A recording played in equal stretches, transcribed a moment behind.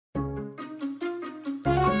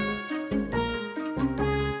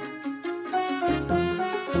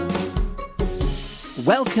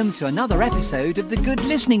Welcome to another episode of The Good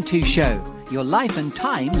Listening To Show, your life and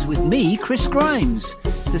times with me, Chris Grimes,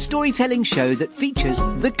 the storytelling show that features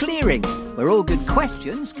The Clearing, where all good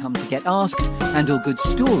questions come to get asked and all good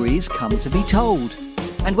stories come to be told.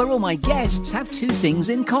 And where all my guests have two things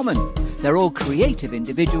in common. They're all creative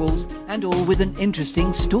individuals and all with an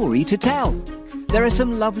interesting story to tell. There are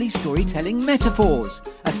some lovely storytelling metaphors,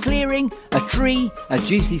 a clearing, a tree, a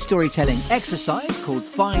juicy storytelling exercise called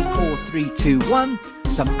 5, 4, 3, 2, 1,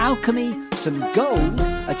 some alchemy, some gold,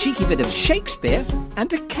 a cheeky bit of Shakespeare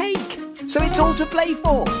and a cake. So it's all to play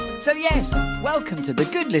for. So yes, welcome to The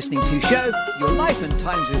Good Listening To Show, your life and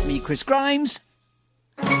times with me, Chris Grimes.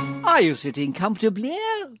 Are you sitting comfortably?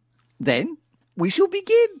 Then we shall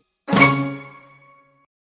begin.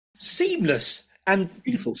 Seamless. And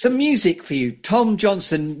beautiful. Some music for you. Tom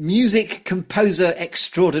Johnson, music composer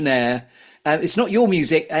extraordinaire. It's not your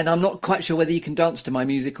music, and I'm not quite sure whether you can dance to my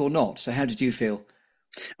music or not. So how did you feel?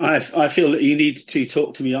 I feel that you need to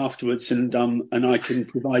talk to me afterwards, and I can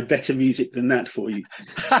provide better music than that for you.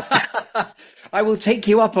 I will take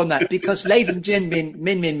you up on that because, ladies and gentlemen,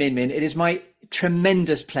 it is my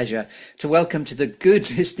tremendous pleasure to welcome to the Good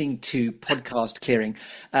Listening To podcast clearing,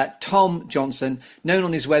 Tom Johnson, known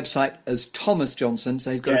on his website as Thomas Johnson.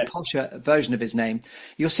 So he's got a posher version of his name.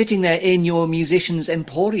 You're sitting there in your musician's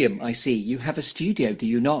emporium. I see you have a studio, do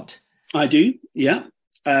you not? I do. Yeah.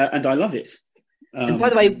 And I love it. And by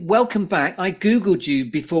the way, welcome back. I Googled you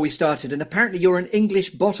before we started, and apparently you're an English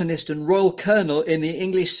botanist and royal colonel in the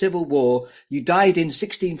English Civil War. You died in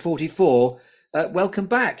 1644. Welcome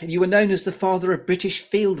back. And you were known as the father of British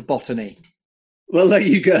field botany. Well, there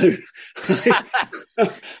you go.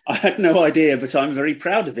 I had no idea, but I'm very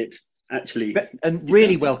proud of it, actually. And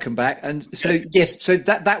really welcome back. And so, yes, so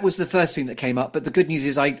that was the first thing that came up. But the good news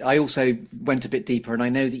is I also went a bit deeper, and I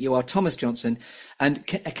know that you are Thomas Johnson. And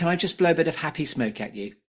can I just blow a bit of happy smoke at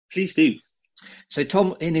you? Please do. So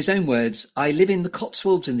Tom, in his own words, I live in the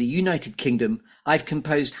Cotswolds in the United Kingdom. I've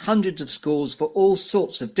composed hundreds of scores for all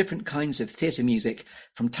sorts of different kinds of theatre music,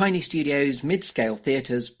 from tiny studios, mid-scale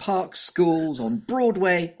theatres, parks, schools, on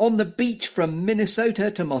Broadway, on the beach from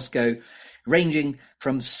Minnesota to Moscow, ranging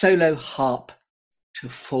from solo harp to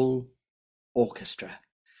full orchestra.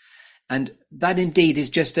 And that indeed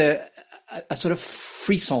is just a sort of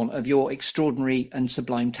frisson of your extraordinary and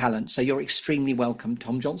sublime talent. So you're extremely welcome,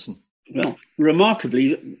 Tom Johnson. Well,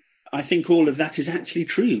 remarkably, I think all of that is actually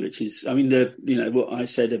true, which is, I mean, what I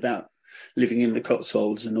said about living in the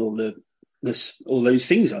Cotswolds and all those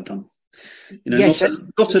things I've done. Yes,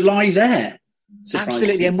 not a lie there.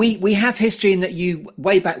 Absolutely. And we have history in that you,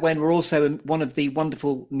 way back when, were also one of the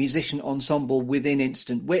wonderful musician ensemble within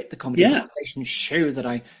Instant Wit, the comedy improvisation show that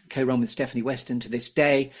I co-run with Stephanie Weston to this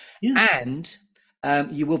day. Yeah. And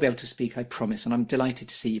you will be able to speak, I promise. And I'm delighted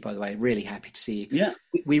to see you, by the way. Really happy to see you. Yeah.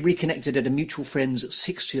 We reconnected at a mutual friend's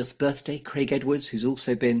 60th birthday, Craig Edwards, who's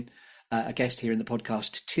also been a guest here in the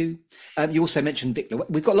podcast too. You also mentioned Vic.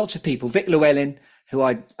 We've got lots of people. Vic Llewellyn, who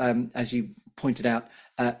I, as you pointed out,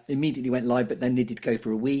 immediately went live, but then needed to go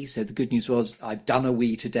for a wee. So the good news was I've done a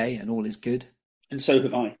wee today and all is good. And so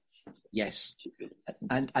have I. Yes.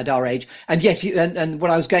 And at our age. And yes, and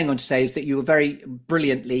what I was going on to say is that you were very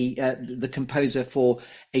brilliantly the composer for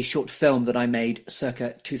a short film that I made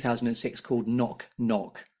circa 2006 called Knock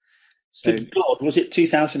Knock. So, good God, was it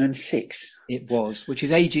 2006? It was, which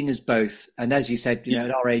is aging as both. And as you said,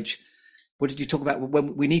 at our age, what did you talk about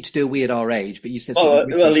when we need to do a wee at our age? But you said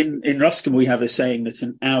well, in Ruscombe we have a saying that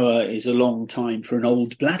an hour is a long time for an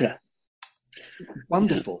old bladder.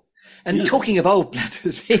 Wonderful. And talking of old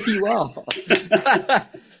bladders, here you are.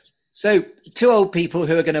 So, two old people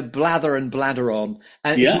who are going to blather and bladder on.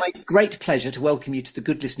 And it's my great pleasure to welcome you to the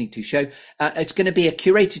Good Listening To show. It's going to be a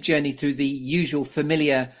curated journey through the usual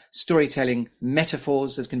familiar storytelling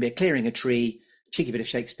metaphors. There's going to be a clearing a tree, cheeky bit of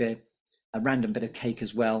Shakespeare, a random bit of cake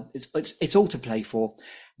as well. It's all to play for.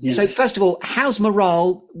 Yes. So first of all, how's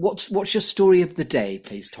morale? What's your story of the day,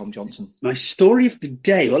 please, Tom Johnson? My story of the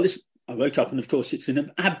day. Well, I woke up and of course it's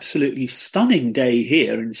an absolutely stunning day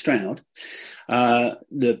here in Stroud.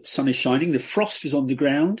 The sun is shining. The frost was on the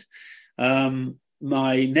ground.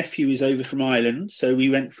 My nephew is over from Ireland, so we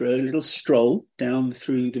went for a little stroll down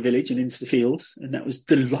through the village and into the fields, and that was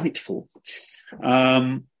delightful.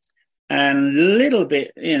 And a little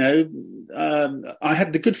bit, I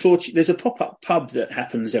had the good fortune. There's a pop-up pub that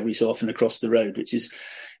happens every so often across the road,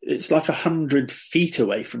 it's like 100 feet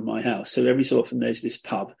away from my house. So every so often there's this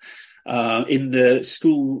pub in the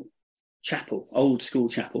school chapel, old school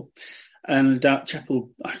chapel. and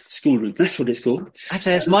Chapel Schoolroom. That's what it's called.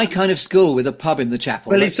 Actually, that's my kind of school, with a pub in the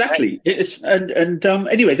chapel. Well, exactly. It's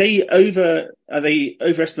anyway, they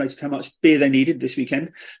overestimated how much beer they needed this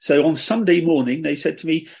weekend. So on Sunday morning, they said to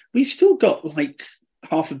me, "We've still got like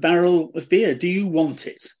half a barrel of beer. Do you want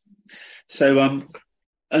it?" So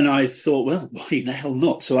and I thought, well, why the hell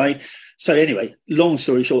not? So anyway, long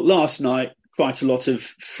story short, last night quite a lot of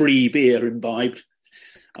free beer imbibed.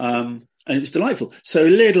 And it was delightful. So a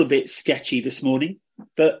little bit sketchy this morning,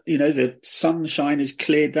 but, the sunshine has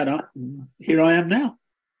cleared that up. And here I am now.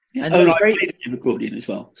 Yeah. And I played an accordion as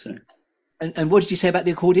well. So, and what did you say about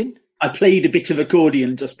the accordion? I played a bit of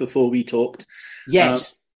accordion just before we talked.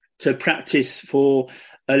 Yes. To practice for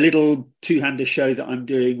a little two-hander show that I'm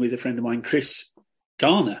doing with a friend of mine, Chris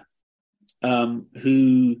Garner,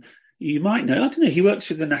 who you might know. I don't know. He works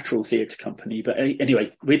with the Natural Theatre Company. But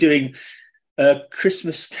anyway, we're doing a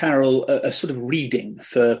Christmas carol, a sort of reading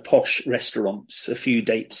for posh restaurants, a few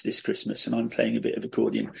dates this Christmas, and I'm playing a bit of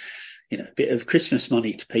accordion, a bit of Christmas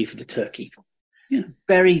money to pay for the turkey. Yeah.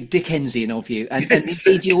 Very Dickensian of you. And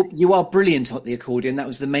indeed, you are brilliant at the accordion. That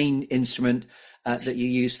was the main instrument that you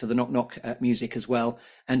used for the Knock Knock music as well.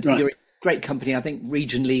 And You're in great company. I think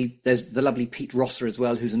regionally, there's the lovely Pete Rosser as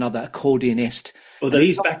well, who's another accordionist. Although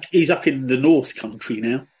he's up in the North Country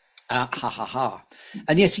now.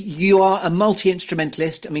 And yes, you are a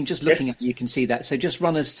multi-instrumentalist. I mean, just looking at you can see that. So just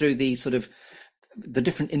run us through the sort of the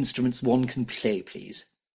different instruments one can play, please.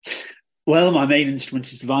 Well, my main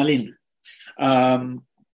instrument is the violin. And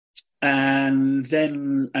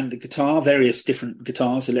the guitar, various different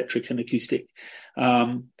guitars, electric and acoustic.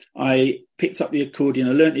 I picked up the accordion.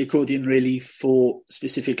 I learned the accordion really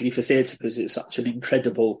specifically for theatre, because it's such an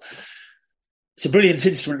incredible, it's a brilliant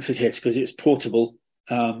instrument for theatre because it's portable.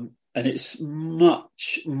 And it's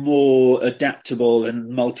much more adaptable and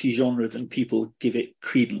multi-genre than people give it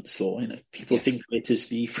credence for. People think of it as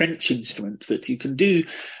the French instrument, but you can do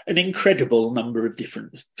an incredible number of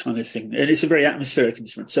different kind of things. And it's a very atmospheric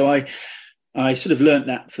instrument. So I sort of learnt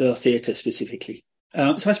that for theatre specifically.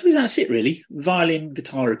 So I suppose that's it, really. Violin,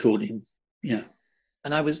 guitar, accordion. Yeah.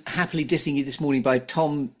 And I was happily dissing you this morning by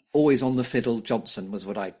Tom, always on the fiddle, Johnson was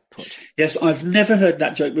what I put. Yes, I've never heard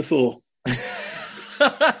that joke before.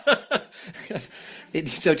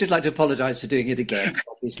 So I'd just like to apologise for doing it again,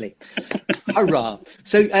 obviously. Hurrah.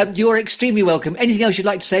 So you're extremely welcome. Anything else you'd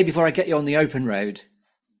like to say before I get you on the open road?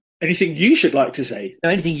 Anything you should like to say? No,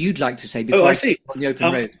 anything you'd like to say before I get you on the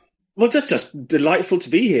open road? Well, that's just delightful to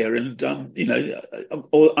be here. And,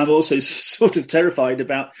 I'm also sort of terrified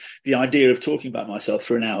about the idea of talking about myself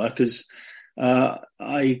for an hour, because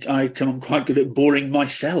I'm quite good at boring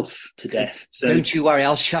myself to death. So don't you worry,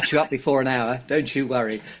 I'll shut you up before an hour. Don't you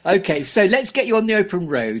worry. Okay, so let's get you on the open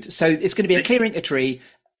road. So it's going to be a clearing a tree,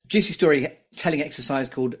 juicy storytelling exercise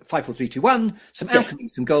called 5, 4, 3, 2, 1, some alchemy,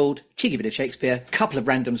 some gold, cheeky bit of Shakespeare, couple of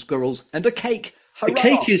random squirrels, and a cake. Hurrah! The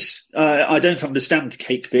cake is, I don't understand the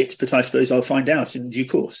cake bit, but I suppose I'll find out in due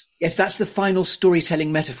course. Yes, that's the final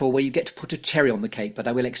storytelling metaphor where you get to put a cherry on the cake, but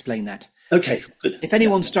I will explain that. Okay, good. If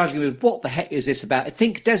anyone's struggling with what the heck is this about, I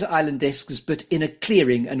think Desert Island Discs, but in a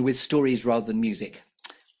clearing and with stories rather than music.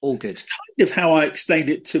 All good. It's kind of how I explained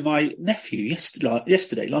it to my nephew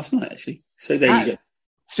last night, actually. So there you go.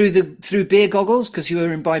 Through beer goggles, because you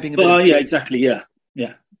were imbibing a bit. Oh, yeah, exactly. Yeah.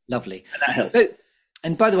 Lovely. And that helps. So,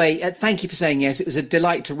 and by the way, thank you for saying yes. It was a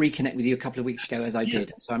delight to reconnect with you a couple of weeks ago, as I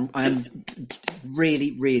did. So I'm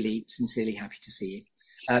really, really sincerely happy to see you.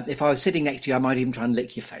 If I was sitting next to you, I might even try and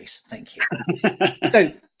lick your face. Thank you.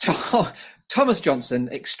 So, Thomas Johnson,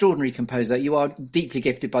 extraordinary composer. You are deeply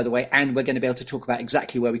gifted, by the way, and we're going to be able to talk about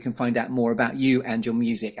exactly where we can find out more about you and your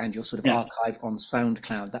music and your sort of archive on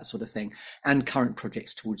SoundCloud, that sort of thing, and current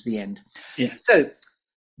projects towards the end. Yeah. So,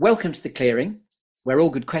 welcome to The Clearing, where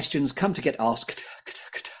all good questions come to get asked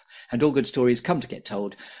and all good stories come to get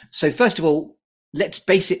told. So, first of all, let's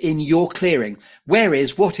base it in your clearing.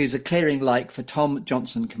 What is a clearing like for Tom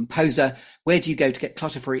Johnson, composer? Where do you go to get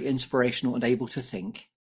clutter-free, inspirational, and able to think?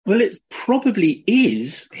 Well, it probably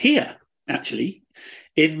is here, actually,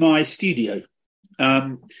 in my studio.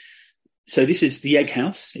 So this is the egg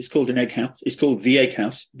house. It's called an egg house. It's called the egg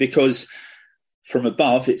house because from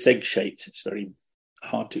above it's egg-shaped. It's very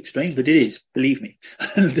hard to explain, but it is, believe me.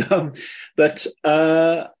 This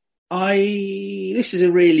is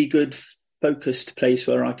a really good focused place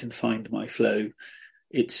where I can find my flow.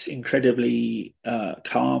 It's incredibly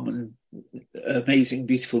calm and amazing,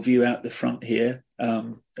 beautiful view out the front here,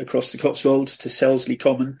 across the Cotswolds to Selsley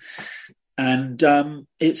Common. And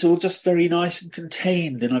it's all just very nice and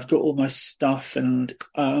contained. And I've got all my stuff and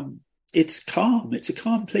it's calm. It's a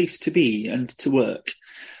calm place to be and to work.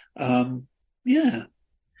 Yeah.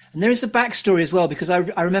 And there is a backstory as well, because I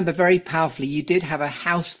remember very powerfully you did have a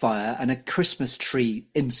house fire and a Christmas tree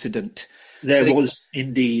incident. There was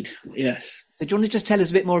indeed, yes. So do you want to just tell us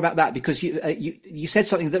a bit more about that? Because you said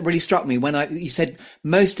something that really struck me when you said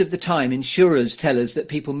most of the time insurers tell us that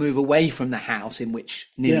people move away from the house in which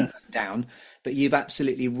nearly went down, but you've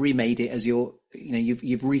absolutely remade it as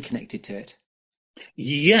you've reconnected to it.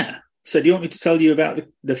 Yeah. So do you want me to tell you about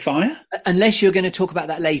the fire? Unless you're going to talk about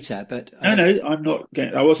that later, but no, I'm not.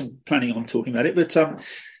 I wasn't planning on talking about it, but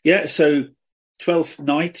So 12th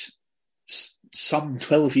night, some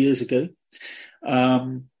 12 years ago.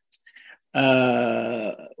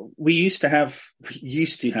 We used to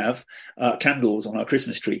have candles on our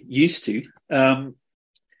Christmas tree. And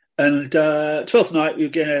 12th night we were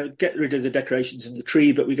going to get rid of the decorations in the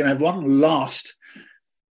tree, but we're going to have one last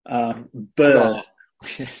burn.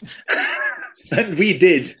 And we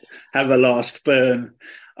did have a last burn.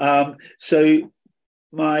 So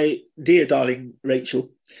my dear darling Rachel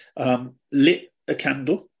lit a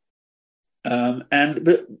candle.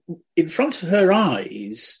 But in front of her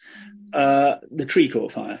eyes, the tree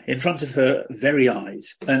caught fire in front of her very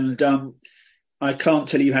eyes, and I can't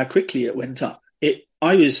tell you how quickly it went up.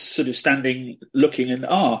 I was sort of standing looking, and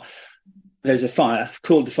there's a fire.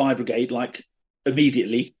 Called the fire brigade like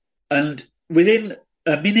immediately, and within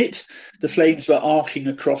a minute, the flames were arcing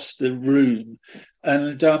across the room,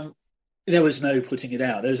 and there was no putting it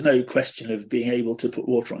out. There was no question of being able to put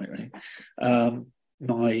water on it. Right?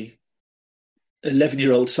 My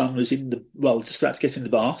 11-year-old son was just about to get in the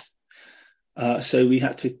bath. So we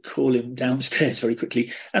had to call him downstairs very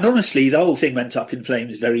quickly. And honestly, the whole thing went up in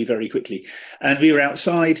flames very, very quickly. And we were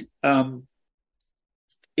outside in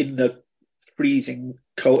the freezing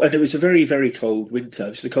cold. And it was a very, very cold winter. It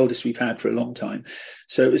was the coldest we've had for a long time.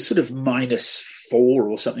 So it was sort of -4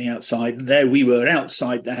 or something outside. And there we were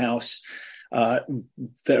outside the house,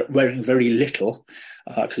 wearing very little,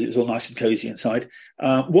 because it was all nice and cozy inside,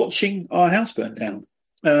 watching our house burn down.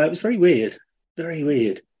 It was very weird, very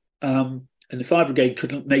weird. And the fire brigade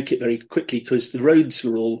couldn't make it very quickly because the roads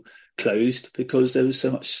were all closed because there was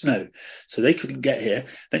so much snow. So they couldn't get here.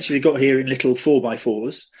 Eventually they got here in little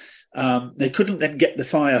 4x4s. They couldn't then get the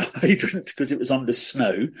fire hydrant because it was under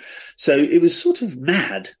snow. So it was sort of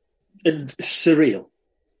mad and surreal.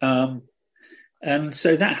 And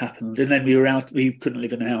so that happened. And then we couldn't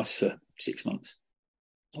live in a house for 6 months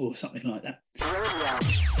or something like that.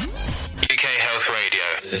 UK Health Radio,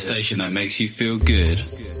 the station that makes you feel good.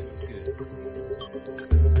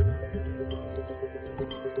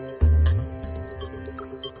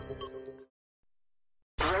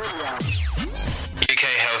 UK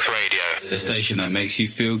Health Radio, the station that makes you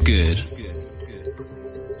feel good.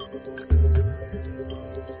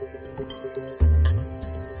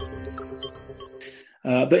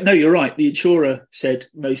 But no, you're right. The insurer said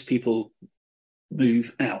most people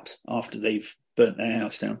move out after they've burnt their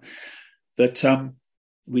house down. But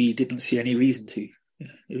we didn't see any reason to.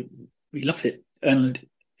 We love it. And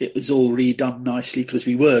it was all redone nicely because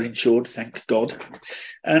we were insured, thank God.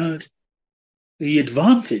 And the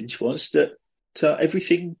advantage was that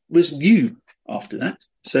everything was new after that.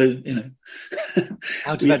 So,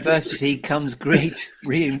 out of adversity comes great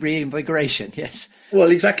reinvigoration. Yes.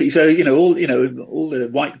 Well, exactly. So, all the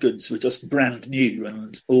white goods were just brand new,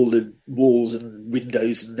 and all the walls and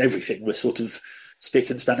windows and everything were sort of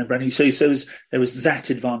spick and span and brand new. So there was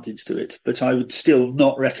that advantage to it. But I would still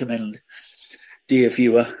not recommend, dear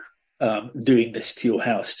viewer, doing this to your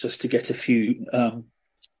house just to get a few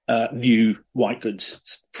new white goods.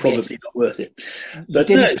 It's probably not worth it. But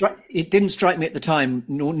it didn't strike me at the time,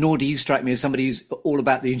 nor do you strike me as somebody who's all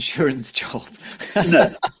about the insurance job.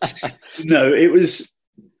 No, it was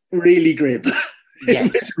really grim. Yes.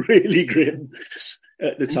 It was really grim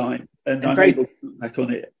at the time. And I'm able to look back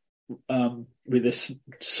on it with this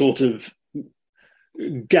sort of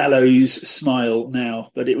gallows smile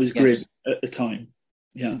now, but it was grim at the time.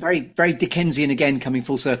 Yeah. Very, very Dickensian again, coming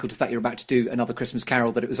full circle to that you're about to do another Christmas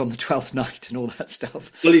Carol, that it was on the 12th night and all that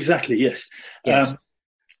stuff. Well, exactly, yes.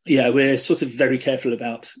 We're sort of very careful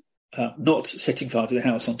about not setting fire to the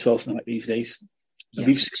house on 12th night these days. Yes.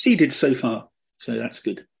 We've succeeded so far, so that's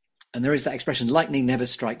good. And there is that expression, lightning never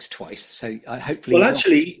strikes twice. So hopefully... Well,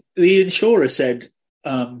 actually, the insurer said,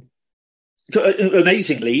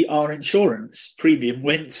 amazingly, our insurance premium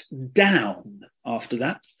went down after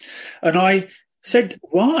that. And I said,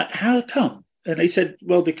 why? How come? And they said,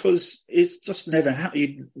 well, because it's just never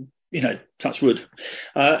happened. Touch wood.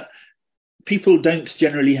 People don't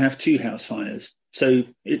generally have two house fires. So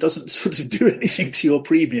it doesn't sort of do anything to your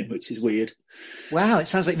premium, which is weird. Wow, it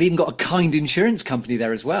sounds like you've even got a kind insurance company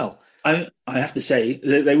there as well. I have to say,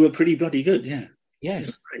 they were pretty bloody good, yeah.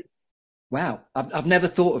 Yes. Great. Wow. I've never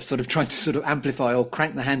thought of sort of trying to sort of amplify or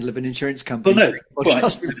crank the handle of an insurance company. Well, no, or quite.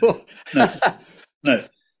 just before. No.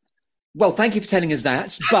 Well, thank you for telling us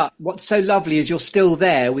that. But what's so lovely is you're still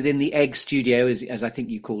there within the egg studio, as I think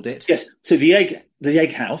you called it. Yes. So the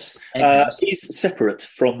egg house, House. is separate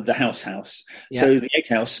from the house. Yeah. So the egg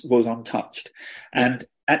house was untouched, and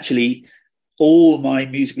actually, all my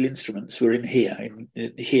musical instruments were in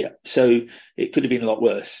here. So it could have been a lot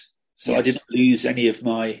worse. So I didn't lose any of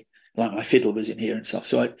my fiddle was in here and stuff.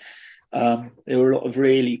 So there were a lot of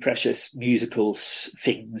really precious musical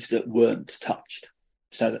things that weren't touched.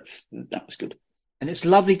 So that was good. And it's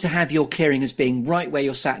lovely to have your clearing as being right where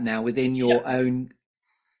you're sat now within your own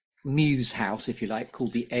muse house, if you like,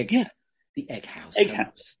 called the egg house. Egg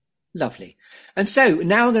house. Lovely. And so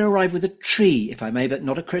now I'm going to arrive with a tree, if I may, but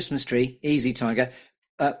not a Christmas tree. Easy, Tiger.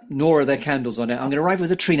 Nor are there candles on it. I'm going to arrive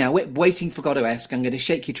with a tree now. We're waiting for God to ask. I'm going to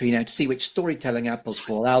shake your tree now to see which storytelling apples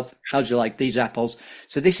fall out. How do you like these apples?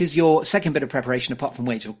 So this is your second bit of preparation, apart from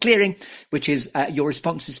wage or clearing, which is your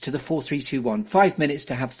responses to the 4, 3, 2, 1. 5 minutes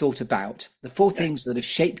to have thought about the 4 things that have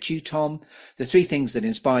shaped you, Tom. The 3 things that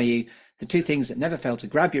inspire you. The 2 things that never fail to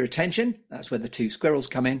grab your attention. That's where the 2 squirrels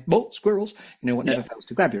come in. Squirrels. You know what never fails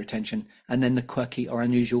to grab your attention. And then the quirky or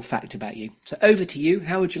unusual fact about you. So over to you.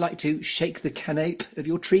 How would you like to shake the canape of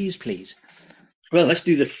your trees, please? Well, let's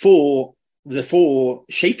do the four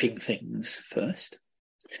shaping things first.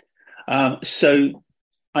 So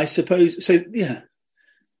I suppose, so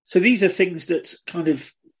these are things that kind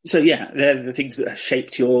of, they're the things that have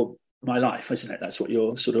shaped my life, isn't it? That's what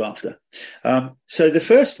you're sort of after. So the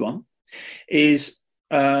first one is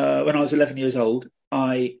when I was 11 years old,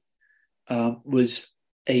 I was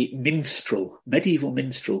a medieval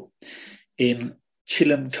minstrel in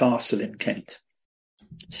Chilham Castle in Kent.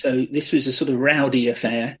 So this was a sort of rowdy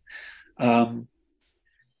affair where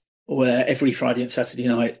every Friday and Saturday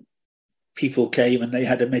night people came and they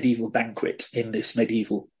had a medieval banquet in this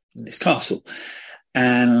castle,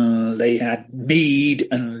 and they had mead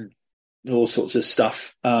and all sorts of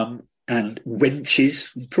stuff. And wenches.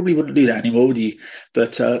 You probably wouldn't do that anymore, would you?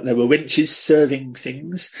 But there were wenches serving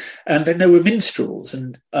things, and then there were minstrels,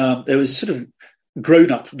 and there was a sort of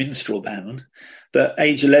grown-up minstrel band. But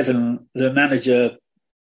age 11, the manager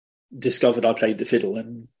discovered I played the fiddle,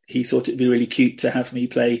 and he thought it'd be really cute to have me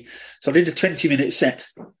play. So I did a 20-minute set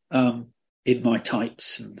in my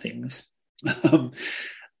tights and things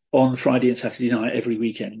on Friday and Saturday night every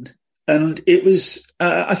weekend. And it was,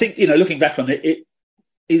 I think, looking back on it, it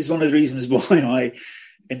is one of the reasons why I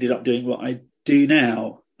ended up doing what I do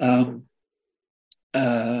now,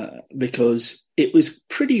 because it was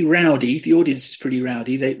pretty rowdy. The audience was pretty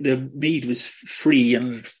rowdy. The mead was free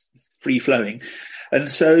and free-flowing. And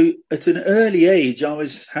so at an early age, I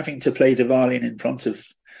was having to play the violin in front of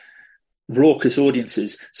raucous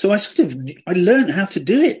audiences. So I learned how to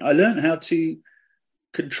do it. I learned how to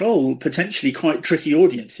control potentially quite tricky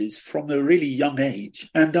audiences from a really young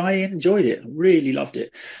age, and I enjoyed it. I really loved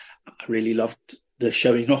it. I really loved the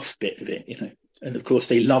showing off bit of it, and of course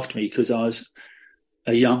they loved me because I was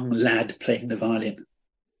a young lad playing the violin.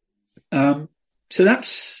 So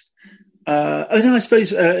that's and I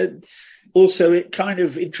suppose also it kind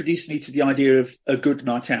of introduced me to the idea of a good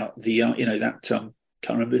night out. Can't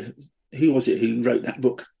remember who was it who wrote that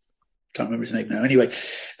book. Can't remember his name now. Anyway,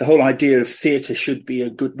 the whole idea of theatre should be a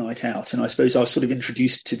good night out. And I suppose I was sort of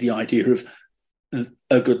introduced to the idea of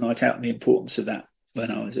a good night out and the importance of that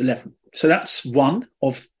when I was 11. So that's one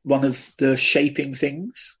of the shaping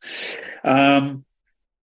things. Then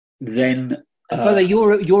But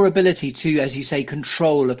your ability to, as you say,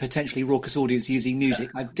 control a potentially raucous audience using music,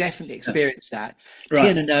 I've definitely experienced that. Right.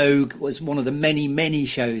 Tiernan Og was one of the many, many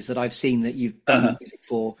shows that I've seen that you've done music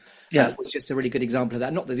for. Yeah, was just a really good example of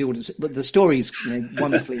that. Not that the audience, but the story's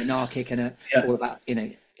wonderfully anarchic and all about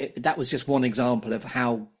that was just one example of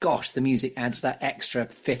how the music adds that extra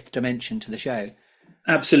fifth dimension to the show.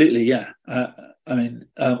 Absolutely, yeah.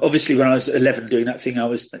 Obviously, when I was 11 doing that thing,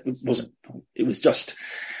 it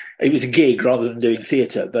was a gig rather than doing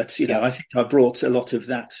theatre. But I think I brought a lot of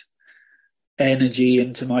that energy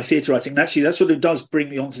into my theatre writing. And actually, that sort of does bring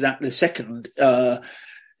me onto the second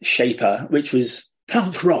shaper, which was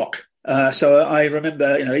punk rock. So I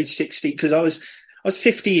remember, age 16, because I was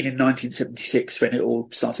 15 in 1976 when it all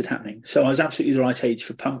started happening. So I was absolutely the right age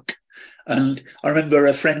for punk. And I remember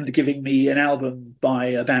a friend giving me an album by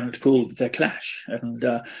a band called The Clash, and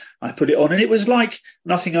I put it on, and it was like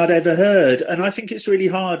nothing I'd ever heard. And I think it's really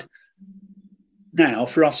hard now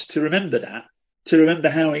for us to remember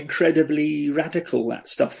how incredibly radical that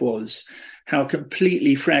stuff was. how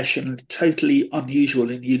completely fresh and totally unusual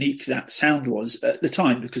and unique that sound was at the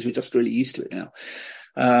time, because we're just really used to it now.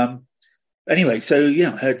 Anyway, so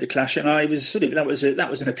I heard the Clash, and I was that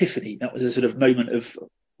was an epiphany. That was a sort of moment of,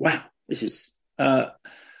 wow, this is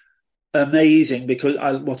amazing, because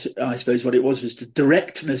I suppose what it was the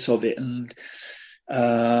directness of it, and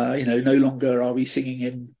no longer are we singing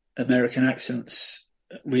in American accents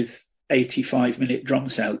with 85-minute drum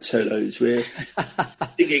solos. We're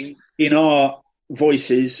singing in our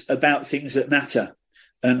voices about things that matter,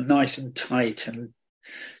 and nice and tight and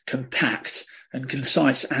compact and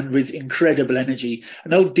concise, and with incredible energy.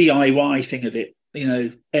 An old DIY thing of it,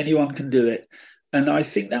 anyone can do it. And I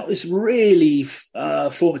think that was really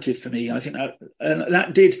formative for me. I think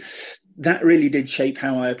that really did shape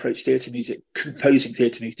how I approach theatre music, composing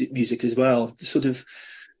theatre music as well. Sort of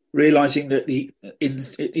realizing that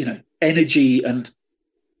energy and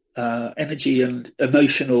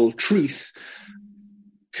emotional truth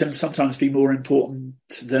can sometimes be more important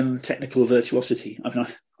than technical virtuosity. I mean,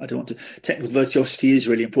 I don't want to. Technical virtuosity is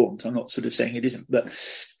really important. I'm not sort of saying it isn't, but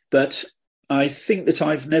I think that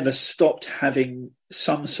I've never stopped having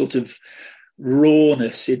some sort of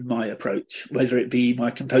rawness in my approach, whether it be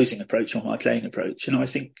my composing approach or my playing approach. And I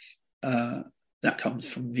think that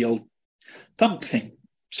comes from the old punk thing.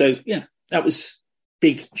 So, that was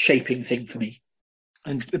big shaping thing for me.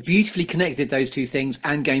 And beautifully connected, those two things,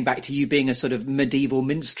 and going back to you being a sort of medieval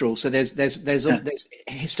minstrel. So there's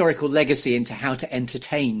historical legacy into how to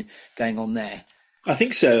entertain going on there. I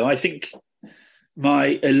think so. I think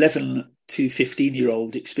my 11 to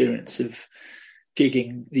 15-year-old experience of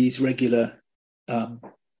gigging these regular,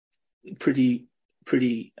 pretty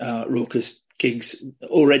raucous gigs,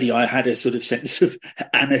 already I had a sort of sense of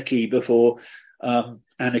anarchy before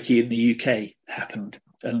anarchy in the UK happened.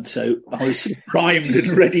 And so I was primed and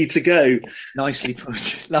ready to go. Nicely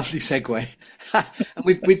put. Lovely segue. And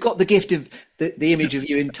we've got the gift of the image of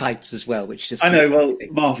you in tights as well, which just... I know, well,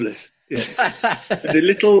 marvellous. Yeah. And a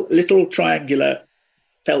little triangular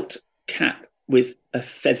felt cap with a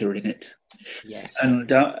feather in it. Yes.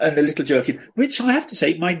 And a little jerkin, which I have to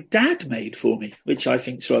say my dad made for me, which I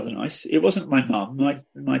think is rather nice. It wasn't my mum.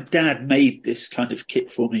 My dad made this kind of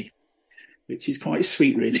kit for me, which is quite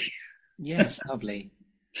sweet, really. Yes, lovely.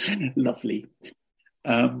 Lovely.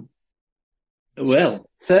 Well,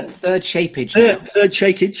 third shapeage. Third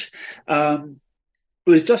shakeage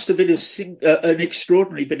was just a bit of an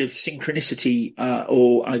extraordinary bit of synchronicity, I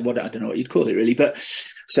don't know what you'd call it really. But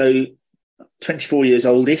so, 24 years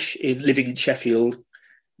oldish, living in Sheffield,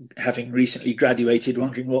 having recently graduated,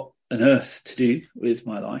 wondering what on earth to do with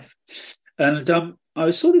my life, and I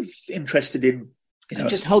was sort of interested in.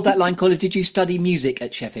 Just hold that line, Colin. Did you study music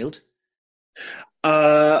at Sheffield?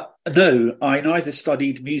 No, I neither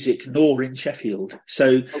studied music nor in Sheffield.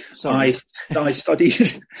 So I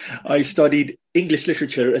studied English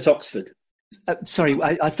literature at Oxford. Sorry,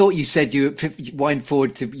 I thought you said you wind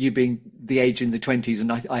forward to you being the age in the 20s,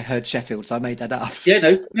 and I heard Sheffield, so I made that up. Yeah,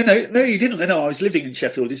 no, you didn't. No, I was living in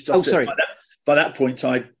Sheffield. It's just by that point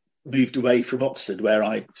I moved away from Oxford,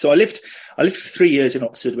 I lived for 3 years in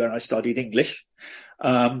Oxford, where I studied English,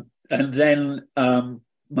 and then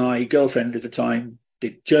my girlfriend at the time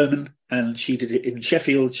did German, and she did it in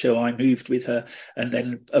Sheffield, so I moved with her. And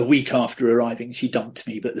then a week after arriving, she dumped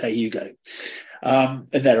me, but there you go. And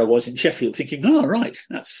there I was in Sheffield thinking, right,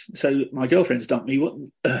 so my girlfriend's dumped me. What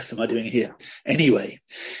on earth am I doing here? Anyway,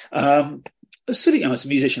 I was a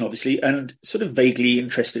musician, obviously, and sort of vaguely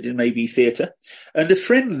interested in maybe theatre. And a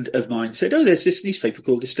friend of mine said, there's this newspaper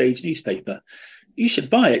called The Stage Newspaper. You should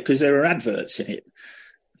buy it because there are adverts in it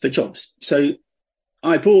for jobs. So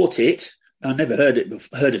I bought it. I never heard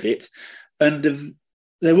of it, and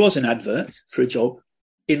there was an advert for a job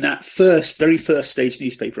in that very first Stage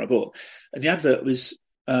newspaper I bought, and the advert was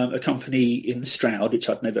a company in Stroud, which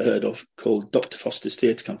I'd never heard of, called Dr. Foster's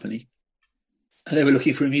Theatre Company, and they were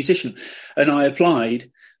looking for a musician, and I applied,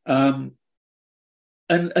 and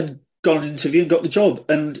got an interview and got the job,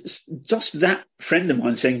 and just that friend of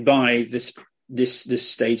mine saying buy this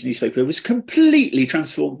Stage newspaper was completely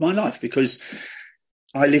transformed my life, because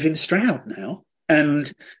I live in Stroud now,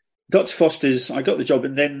 and Dr. Foster's, I got the job,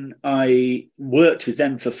 and then I worked with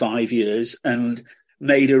them for 5 years and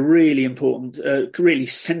made a really important, really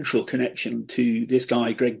central connection to this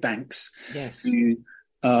guy, Greg Banks, yes, who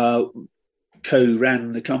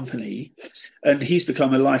co-ran the company. And he's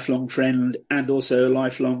become a lifelong friend and also a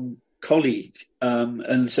lifelong colleague.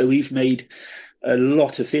 And so we've made a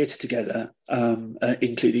lot of theatre together,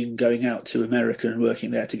 including going out to America and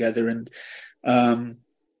working there together.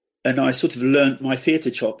 And I sort of learnt my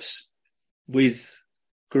theatre chops with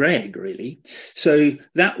Greg, really. So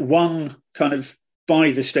that one kind of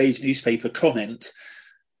by the stage newspaper comment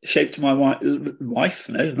shaped my wife.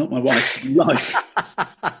 No, not my wife. Life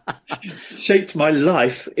shaped my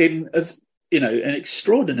life in an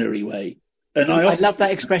extraordinary way. And I love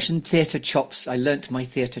that expression, theatre chops. I learnt my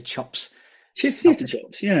theatre chops. Theatre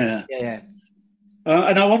chops, yeah. Yeah.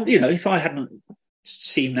 And I want, if I hadn't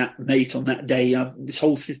seen that mate on that day, this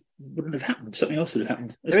whole thing wouldn't have happened. Something else would have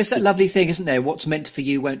happened. There is that lovely thing, isn't there? What's meant for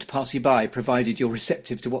you won't pass you by, provided you're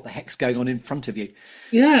receptive to what the heck's going on in front of you.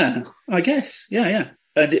 Yeah, I guess. Yeah.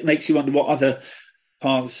 And it makes you wonder what other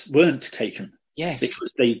paths weren't taken. Yes.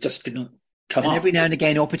 Because they just didn't come and up. Every now and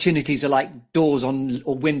again, opportunities are like doors on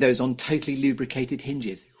or windows on totally lubricated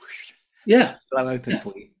hinges. Yeah. Blow open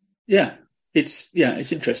for you. Yeah. It's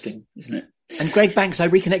interesting, isn't it? And Greg Banks, I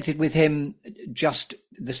reconnected with him just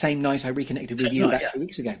the same night I reconnected with you about 3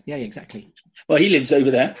 weeks ago. Yeah, exactly. Well, he lives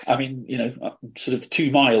over there. I mean, sort of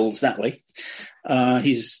 2 miles that way.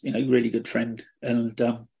 He's, really good friend. And,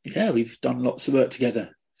 we've done lots of work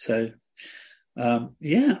together. So,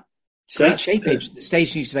 yeah. So Great Shapeage, the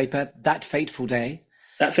stage newspaper, That Fateful Day.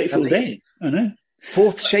 That Fateful Day, I know.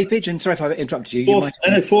 Fourth Shapeage, and sorry if I interrupted you.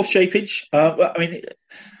 Fourth Shapeage. I mean,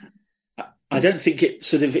 I don't think it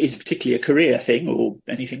sort of is particularly a career thing or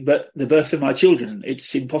anything, but the birth of my children,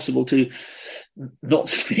 it's impossible to not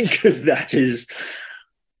think of that as,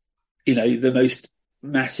 the most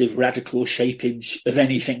massive radical shapeage of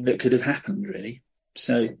anything that could have happened, really.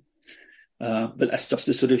 So, but that's just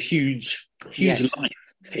a sort of huge life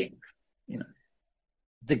thing,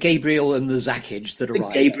 The Gabriel and the Zackage that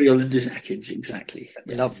arrived. Gabriel and the Zackage, exactly.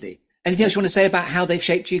 Yeah. Lovely. Anything else you want to say about how they've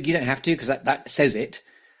shaped you? You don't have to, because that says it.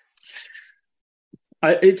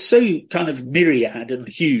 It's so kind of myriad and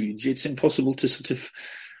huge. It's impossible to sort of,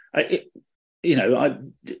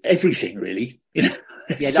 everything really. Yeah,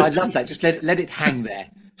 I love that. Just let it hang there.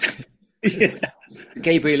 Yeah.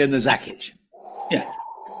 Gabriel and the Zackage. Yeah.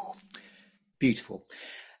 Beautiful.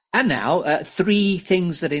 And now, 3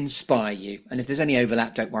 things that inspire you. And if there's any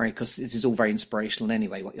overlap, don't worry, because this is all very inspirational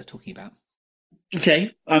anyway, what you're talking about.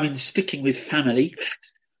 Okay. I mean, sticking with family,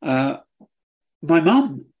 my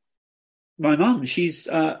mum, she's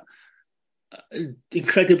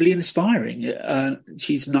incredibly inspiring.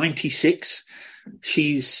 She's 96.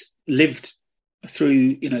 She's lived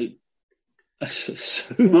through,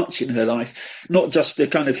 so much in her life, not just the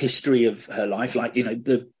kind of history of her life, like,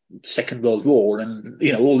 the Second World War and,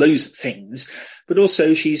 all those things, but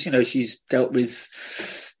also she's dealt with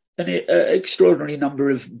an extraordinary number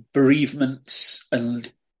of bereavements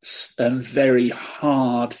and very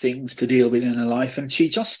hard things to deal with in her life. And she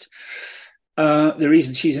just, the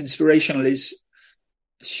reason she's inspirational is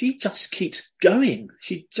she just keeps going.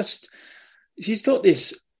 She's got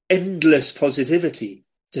this endless positivity,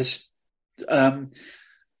 just that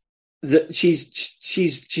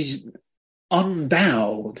she's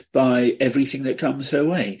unbowed by everything that comes her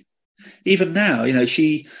way. Even now,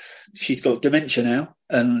 she's got dementia now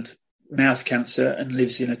and mouth cancer and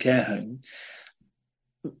lives in a care home.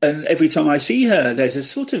 And every time I see her, there's a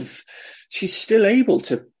sort of, she's still able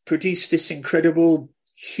to produce this incredible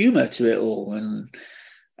humour to it all. And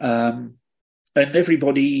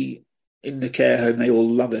everybody in the care home, they all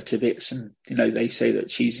love her to bits. And, they say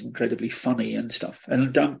that she's incredibly funny and stuff.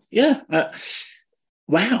 And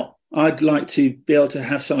wow, I'd like to be able to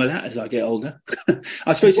have some of that as I get older.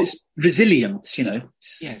 I suppose it's resilience,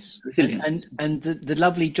 Yes. Resilience. And the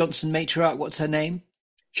lovely Johnson matriarch, what's her name?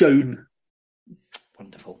 Joan.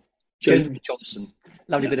 Wonderful. Joan Johnson.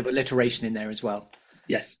 Lovely bit of alliteration in there as well.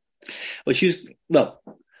 Yes. Well,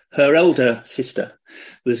 her elder sister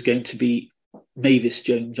was going to be Mavis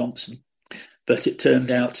Joan Johnson, but it turned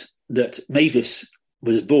out that Mavis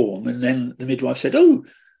was born, and then the midwife said,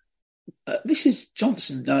 Mrs.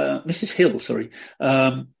 Johnson, Mrs. Hill, sorry,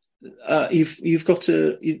 you've got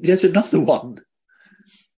there's another one.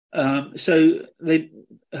 So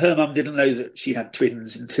her mum didn't know that she had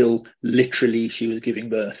twins until literally she was giving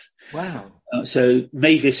birth. Wow. So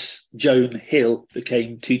Mavis Joan Hill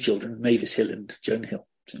became 2 children, Mavis Hill and Joan Hill.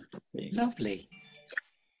 So, lovely.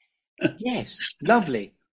 Yes,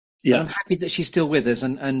 lovely. Yeah. I'm happy that she's still with us,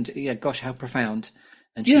 and yeah, gosh, how profound.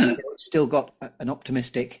 And she's still got an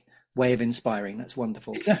optimistic way of inspiring. That's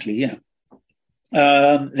wonderful. Exactly, yeah.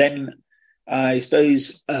 Then I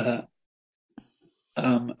suppose a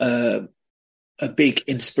big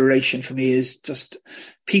inspiration for me is just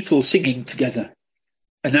people singing together.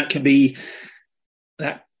 And that can be,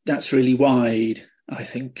 that's really wide, I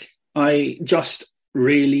think. I'm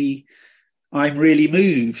really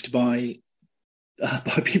moved by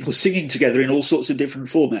people singing together in all sorts of different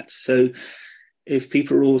formats. So if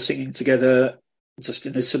people are all singing together just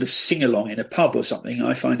in a sort of sing along in a pub or something.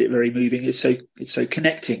 I find it very moving. It's so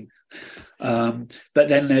connecting. But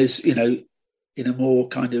then there's, in a more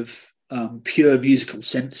kind of pure musical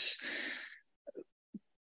sense,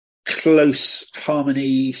 close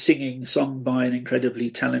harmony singing sung by an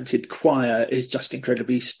incredibly talented choir is just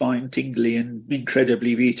incredibly spine tingly and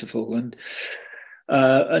incredibly beautiful. And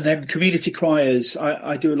then community choirs.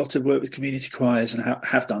 I do a lot of work with community choirs and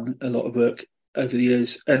have done a lot of work over the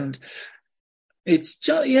years. And it's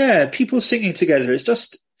just, people singing together. It's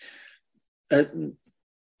just,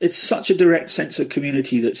 it's such a direct sense of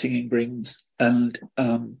community that singing brings. And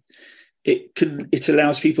it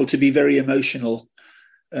allows people to be very emotional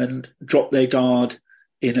and drop their guard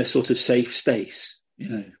in a sort of safe space,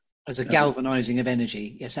 as a galvanizing of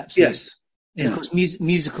energy. Yes, absolutely. Yes. Yeah. And of course,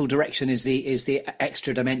 musical direction is the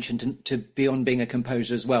extra dimension to beyond being a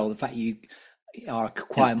composer as well. The fact you are a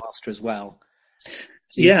choir master as well.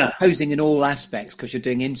 So you're composing in all aspects because you're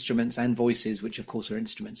doing instruments and voices, which of course are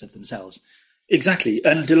instruments of themselves. Exactly.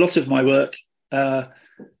 And a lot of my work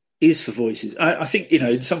is for voices. I think,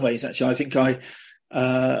 in some ways, actually, I think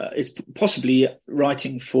it's possibly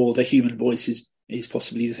writing for the human voice is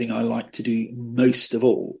possibly the thing I like to do most of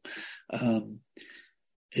all.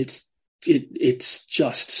 It's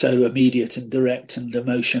just so immediate and direct and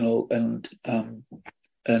emotional and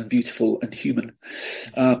beautiful and human.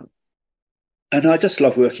 And I just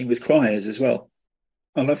love working with choirs as well.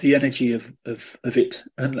 I love the energy of it.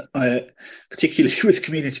 And I, particularly with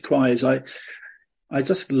community choirs, I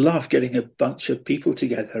just love getting a bunch of people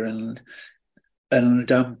together and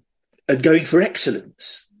going for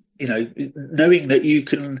excellence, knowing that you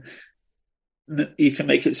can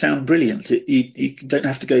make it sound brilliant. You don't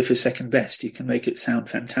have to go for second best. You can make it sound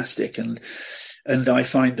fantastic. And I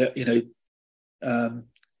find that,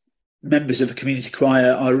 members of a community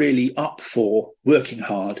choir are really up for working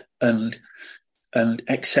hard and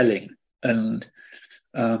excelling. And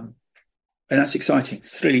that's exciting.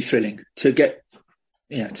 It's really thrilling to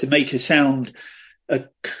make a sound, a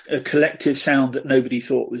collective sound that nobody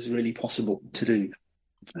thought was really possible to do.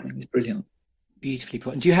 I think it's brilliant. Beautifully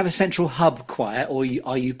put. And do you have a central hub choir, or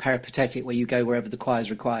are you peripatetic where you go wherever the choirs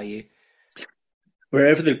require you?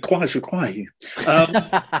 Wherever the choirs require you.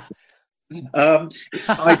 I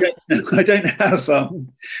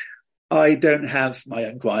don't have my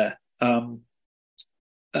own choir. And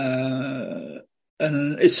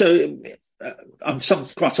so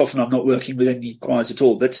quite often I'm not working with any choirs at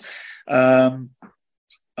all, but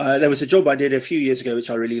there was a job I did a few years ago which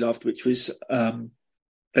I really loved, which was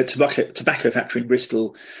at Tobacco Factory in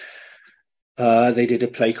Bristol. They did a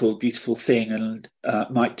play called Beautiful Thing, and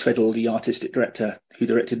Mike Tweddle, the artistic director who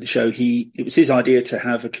directed the show, it was his idea to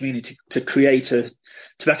have to create a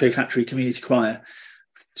Tobacco Factory community choir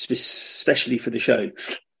especially for the show.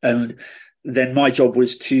 And then my job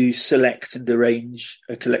was to select and arrange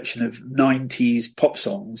a collection of 90s pop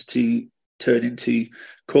songs to turn into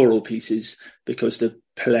choral pieces because the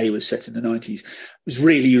play was set in the 90s. It was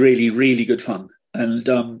really, really, really good fun.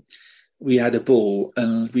 And we had a ball,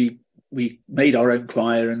 and we made our own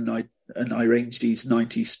choir, and I arranged these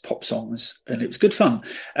 90s pop songs, and it was good fun.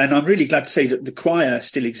 And I'm really glad to say that the choir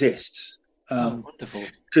still exists. Wonderful.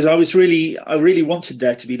 Because I really wanted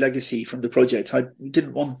there to be legacy from the project. I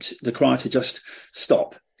didn't want the choir to just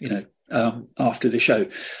stop, after the show.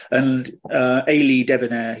 And Ailey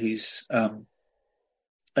Debonair, who's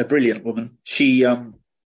a brilliant woman, she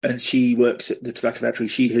works at the Tobacco Factory.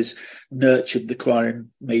 She has nurtured the choir and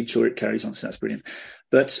made sure it carries on. So that's brilliant.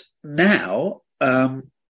 But now,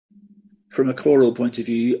 from a choral point of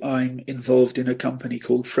view, I'm involved in a company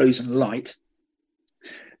called Frozen Light.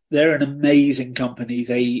 They're an amazing company.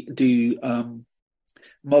 They do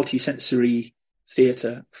multi-sensory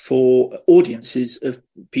theatre for audiences of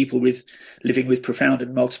people living with profound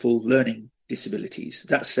and multiple learning disabilities.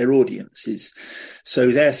 That's their audiences.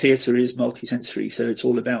 So their theatre is multi-sensory. So it's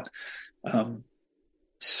all about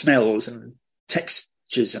smells and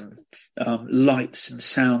textures and lights and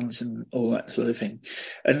sounds and all that sort of thing.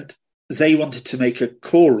 And they wanted to make a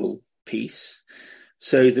choral piece.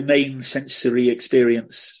 So the main sensory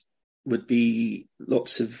experience would be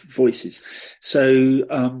lots of voices.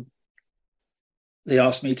 So they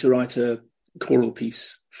asked me to write a choral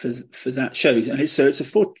piece for that show. And it's a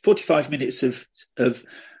 45 minutes of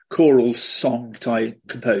choral song that I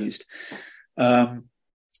composed. And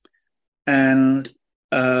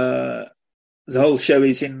the whole show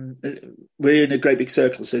is we're in a great big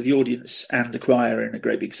circle. So the audience and the choir are in a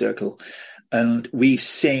great big circle. And we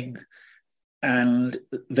sing, and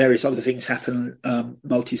various other things happen,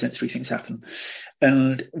 multi-sensory things happen.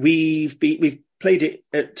 And we've played it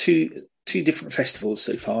at two different festivals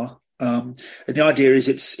so far. And the idea is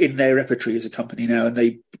it's in their repertory as a company now, and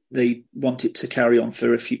they want it to carry on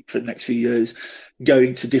for the next few years,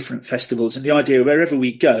 going to different festivals. And the idea, wherever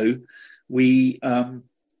we go, we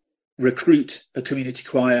recruit a community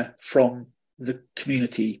choir from the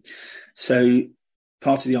community. So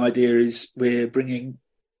part of the idea is we're bringing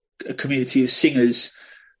a community of singers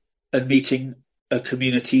and meeting a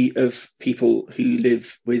community of people who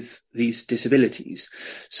live with these disabilities.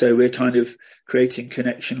 So we're kind of creating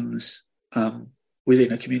connections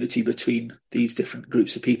within a community between these different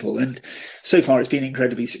groups of people. And so far it's been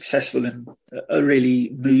incredibly successful and a really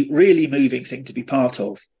moving thing to be part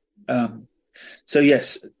of. So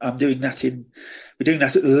yes, we're doing that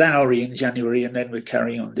at Lowry in January, and then we're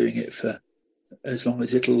carrying on doing it for as long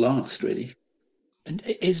as it'll last, really. And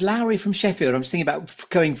is Lowry from Sheffield? I'm just thinking about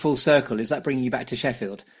going full circle. Is that bringing you back to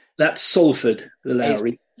Sheffield? That's Salford, the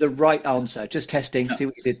Lowry. The right answer. Just testing, see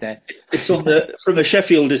what you did there. It's from a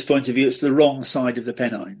Sheffieldist point of view, it's the wrong side of the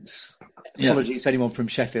Pennines. Apologies to anyone from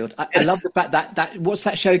Sheffield. I love the fact that what's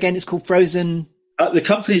that show again? It's called Frozen. The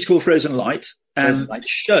company's called Frozen Light, and the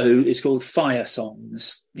show is called Fire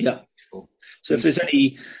Songs. Yeah. Beautiful. So if there's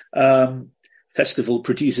any festival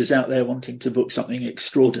producers out there wanting to book something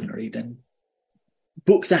extraordinary, then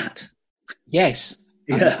book that. Yes.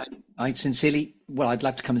 Yeah. I sincerely, I'd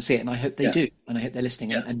love to come and see it, and I hope they do, and I hope they're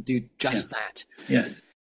listening and do just that. Yes.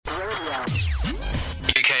 UK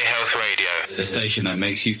Health Radio, the station that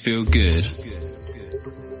makes you feel good.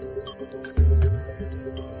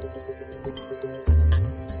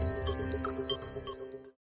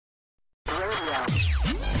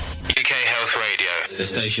 UK Health Radio, the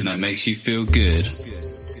station that makes you feel good.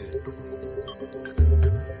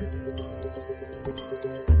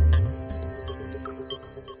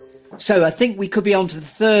 So I think we could be on to the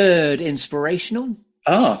third inspirational.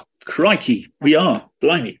 Crikey, we are.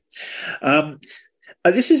 Blimey.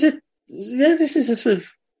 This is a sort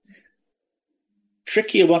of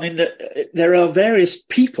trickier one in that there are various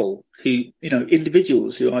people who,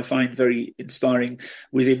 individuals who I find very inspiring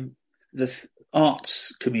within the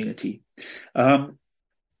arts community. And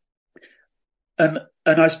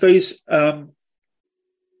I suppose, I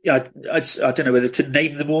don't know whether to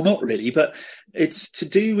name them or not really, but it's to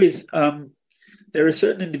do with, there are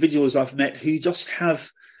certain individuals I've met who just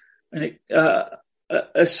have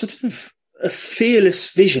a sort of a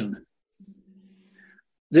fearless vision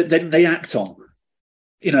that then they act on.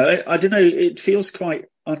 I don't know, it feels quite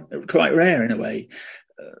rare in a way.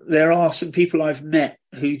 There are some people I've met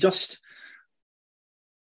who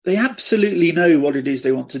they absolutely know what it is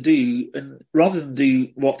they want to do, and rather than do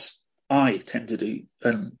what I tend to do,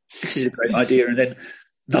 and this is a great idea, and then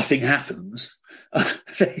nothing happens,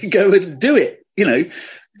 they go and do it,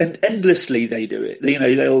 and endlessly they do it.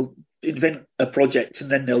 They'll invent a project and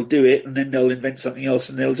then they'll do it, and then they'll invent something else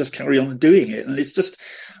and they'll just carry on doing it. And it's just,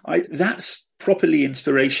 that's properly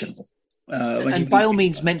inspirational. And by all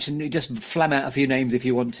means, just flam out a few names if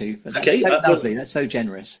you want to. But that's lovely. That's so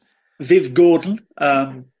generous. Viv Gordon,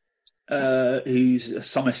 who's a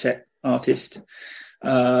Somerset artist.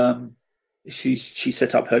 She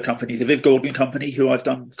set up her company, the Viv Gordon Company, who I've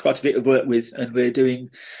done quite a bit of work with, and we're doing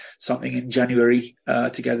something in January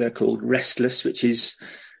together called Restless, which is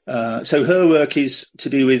so her work is to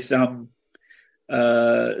do with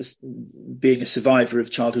being a survivor of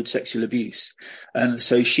childhood sexual abuse, and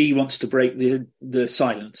so she wants to break the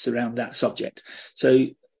silence around that subject. So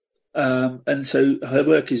and so her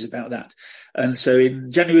work is about that. And so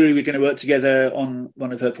in January, we're going to work together on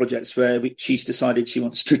one of her projects where she's decided she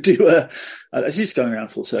wants to do this is going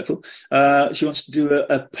around full circle. She wants to do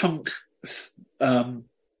a punk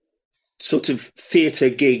sort of theatre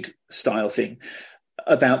gig style thing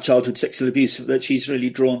about childhood sexual abuse, but she's really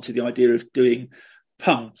drawn to the idea of doing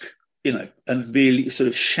punk, and really sort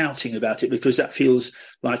of shouting about it, because that feels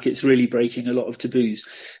like it's really breaking a lot of taboos.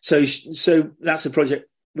 So that's a project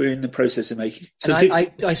we're in the process of making. So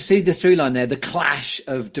I see the through line there, the clash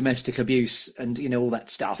of domestic abuse and, all that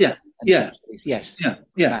stuff. Yeah. Yes. Yeah.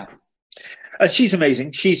 Wow. And she's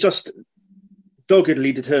amazing. She's just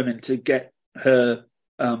doggedly determined to get her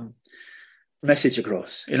message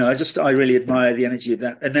across. I really admire the energy of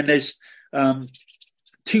that. And then there's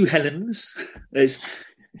two Helens. There's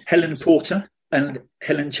Helen Porter and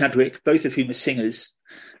Helen Chadwick, both of whom are singers.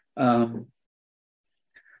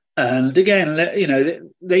 And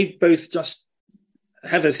again, they both just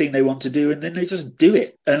have a thing they want to do, and then they just do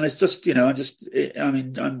it. And it's just,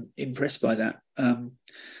 I'm impressed by that. There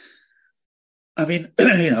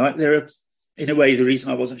are, in a way, the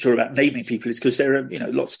reason I wasn't sure about naming people is because there are,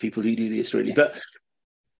 lots of people who do this really. Yes. But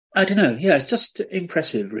I don't know. Yeah, it's just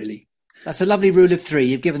impressive, really. That's a lovely rule of three.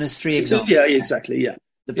 You've given us three examples. Yeah, exactly. Yeah.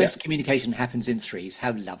 The best communication happens in threes.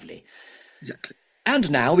 How lovely. Exactly.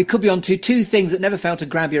 And now we could be on to two things that never fail to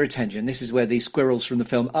grab your attention. This is where the squirrels from the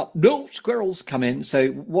film Up No Squirrels come in. So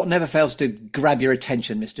what never fails to grab your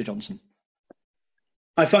attention, Mr. Johnson?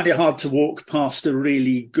 I find it hard to walk past a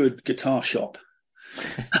really good guitar shop.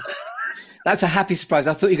 That's a happy surprise.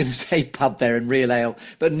 I thought you were going to say pub there and real ale,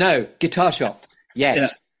 but no, guitar shop.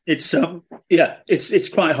 Yes. Yeah, it's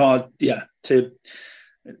quite hard. Yeah. I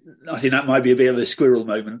think that might be a bit of a squirrel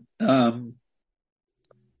moment.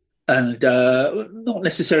 And not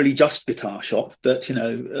necessarily just guitar shop, but,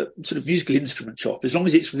 sort of musical instrument shop, as long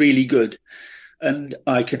as it's really good. And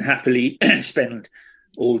I can happily spend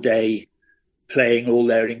all day playing all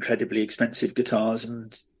their incredibly expensive guitars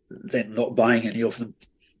and then not buying any of them.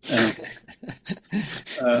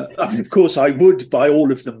 Of course, I would buy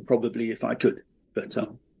all of them probably if I could. But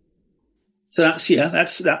so that's an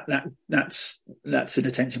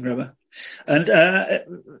attention grabber. And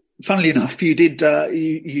funnily enough, you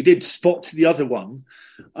did spot the other one.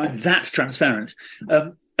 I'm that transparent.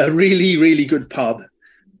 A really, really good pub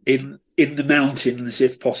in the mountains,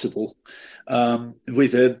 if possible,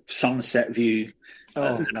 with a sunset view.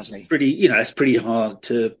 Lovely. It's pretty hard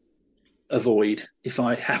to avoid if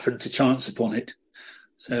I happen to chance upon it.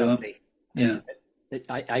 So, yeah.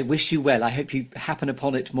 I wish you well. I hope you happen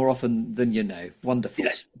upon it more often than you know. Wonderful.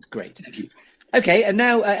 Yes. It's great. Thank you. Okay, and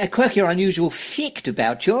now a quirky or unusual fact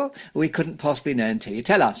about you we couldn't possibly know until you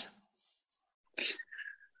tell us.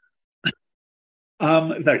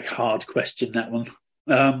 Very hard question, that one.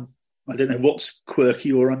 I don't know what's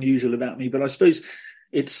quirky or unusual about me, but I suppose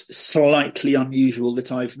it's slightly unusual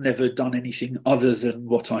that I've never done anything other than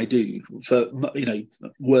what I do for,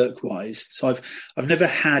 work-wise. So I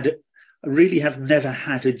really have never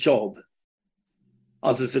had a job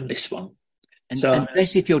other than this one. And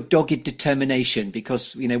unless if your dogged determination,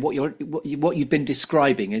 because what you've been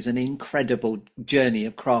describing is an incredible journey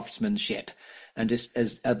of craftsmanship and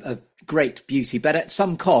as a great beauty, but at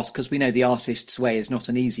some cost, because we know the artist's way is not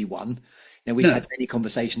an easy one. We've had many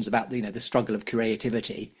conversations about the struggle of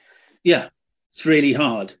creativity. Yeah, it's really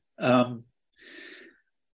hard.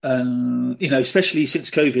 Especially since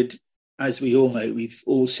COVID, as we all know, we've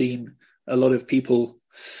all seen a lot of people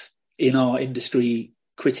in our industry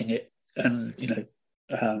quitting it. And,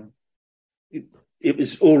 it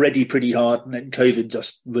was already pretty hard. And then COVID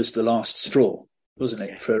just was the last straw, wasn't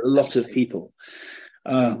it, for a lot of people?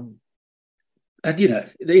 It's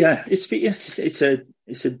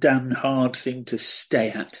a damn hard thing to stay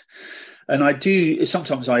at. And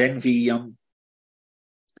sometimes I envy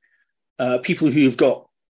people who've got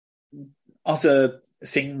other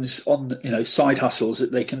things on, side hustles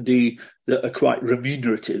that they can do that are quite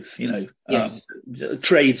remunerative, yes.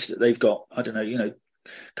 Trades that they've got, I don't know,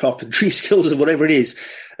 carpentry skills or whatever it is.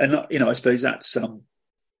 And, I suppose that's,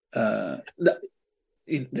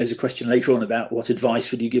 there's a question later on about what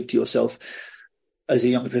advice would you give to yourself as a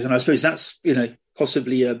younger person. I suppose that's,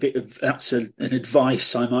 possibly that's an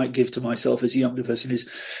advice I might give to myself as a younger person is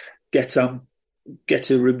get a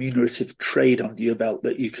remunerative trade under your belt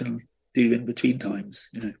that you can do in between times,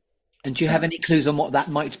 And do you have any clues on what that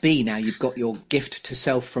might be now you've got your gift to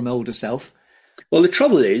self from older self? Well, the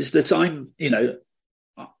trouble is that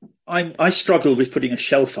I struggle with putting a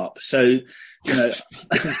shelf up. So,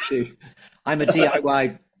 I'm a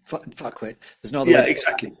DIY fuckwit. There's no other way.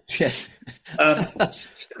 Exactly. Yes.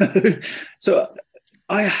 So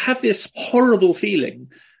I have this horrible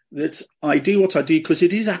feeling that I do what I do because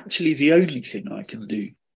it is actually the only thing I can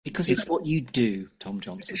do. Because it's what you do, Tom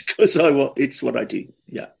Johnson. It's because it's what I do.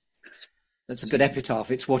 Yeah. That's a good epitaph.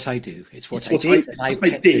 It's what I do. It's what I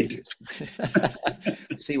did.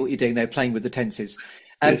 See what you're doing there, playing with the tenses.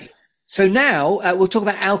 Yes. So now we'll talk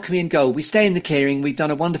about alchemy and gold. We stay in the clearing. We've done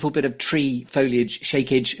a wonderful bit of tree foliage,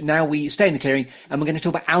 shakeage. Now we stay in the clearing and we're going to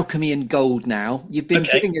talk about alchemy and gold now. You've been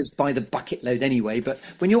giving us by the bucket load anyway, but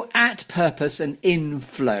when you're at purpose and in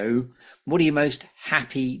flow, what are you most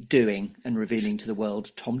happy doing and revealing to the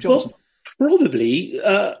world, Tom Johnson? Well, probably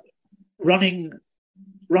running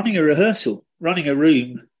a rehearsal, running a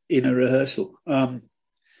room in a rehearsal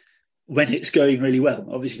when it's going really well.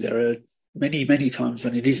 Obviously, there are many, many times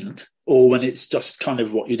when it isn't, or when it's just kind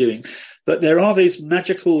of what you're doing. But there are those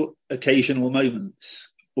magical occasional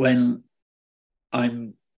moments when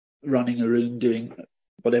I'm running a room doing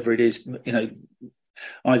whatever it is,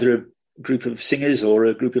 either a group of singers or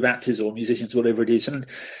a group of actors or musicians, whatever it is. And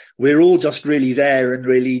we're all just really there and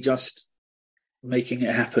really just making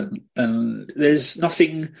it happen. And there's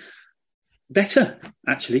nothing better,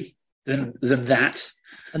 actually, than that.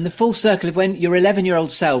 And the full circle of when your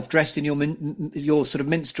 11-year-old self dressed in your sort of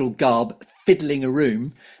minstrel garb, fiddling a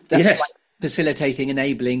room, that's facilitating,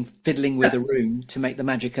 enabling, fiddling with a room to make the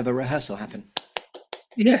magic of a rehearsal happen.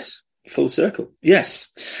 Yes, full circle.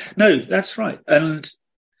 Yes. No, that's right. And,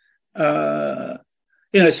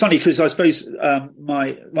 it's funny because I suppose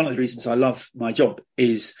one of the reasons I love my job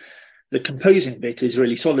is the composing bit is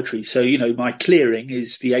really solitary. So, my clearing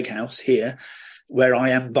is the egg house here where I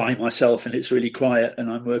am by myself and it's really quiet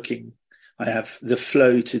and I'm working. I have the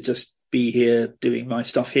flow to just be here doing my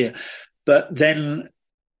stuff here. But then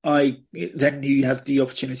you have the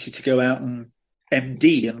opportunity to go out and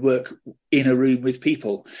MD and work in a room with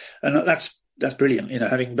people. And that's brilliant,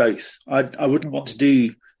 having both. I wouldn't want to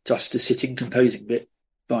do just the sitting composing bit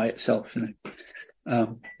by itself,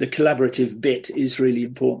 The collaborative bit is really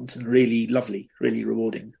important and really lovely, really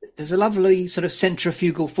rewarding. There's a lovely sort of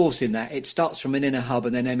centrifugal force in that. It starts from an inner hub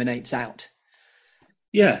and then emanates out.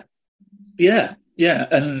 Yeah.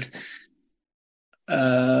 And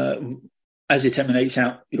as it emanates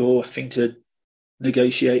out, you're having to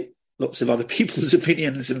negotiate lots of other people's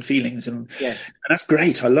opinions and feelings, and that's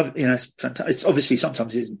great. I love it. It's fantastic. It's obviously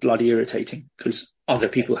sometimes it's bloody irritating because other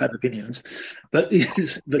people have opinions, but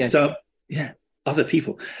other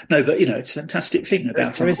people. No, but it's a fantastic thing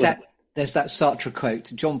about there's that Sartre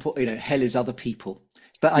quote, John Paul, hell is other people,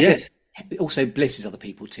 but I guess also bliss is other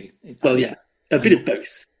people too. A bit of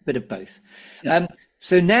both. Bit of both. Yeah.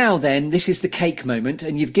 So now then, this is the cake moment,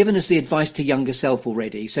 and you've given us the advice to younger self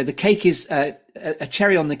already. So the cake is a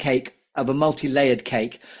cherry on the cake of a multi-layered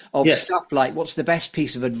cake of stuff like, what's the best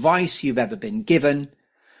piece of advice you've ever been given?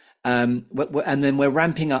 And then we're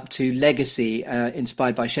ramping up to legacy,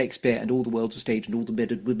 inspired by Shakespeare and all the world's a stage and all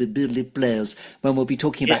the players, when we'll be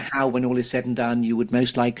talking about how, when all is said and done, you would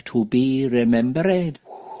most like to be remembered.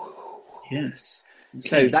 Yes. Okay.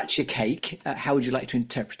 So that's your cake. How would you like to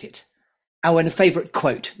interpret it? Oh, and a favourite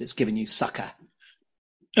quote that's given you sucker.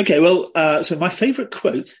 Okay, well, so my favourite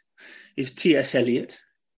quote is T.S. Eliot,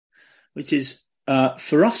 which is,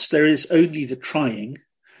 for us, there is only the trying.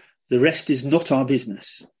 The rest is not our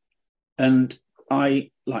business. And I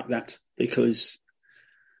like that because,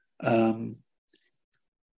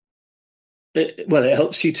 it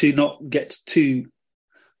helps you to not get too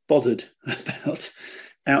bothered about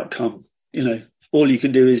outcome. All you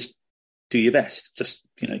can do is do your best. Just,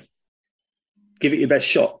 give it your best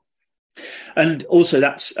shot. And also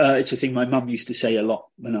that's, it's a thing my mum used to say a lot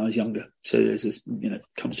when I was younger. So there's this,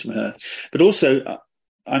 comes from her. But also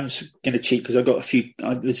I'm going to cheat because I've got a few,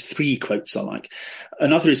 there's 3 quotes I like.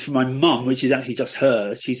 Another is from my mum, which is actually just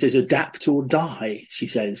her. She says, adapt or die, she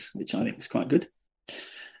says, which I think is quite good.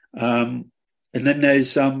 And then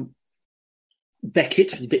there's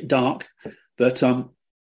Beckett, it's a bit dark, but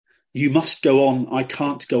you must go on, I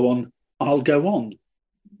can't go on, I'll go on.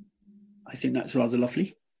 I think that's rather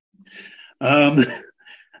lovely. Then,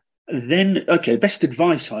 best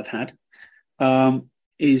advice I've had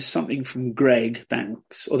is something from Greg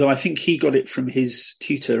Banks, although I think he got it from his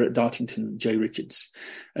tutor at Dartington, Joe Richards,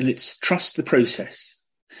 and it's trust the process.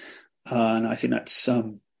 And I think that's,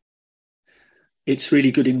 it's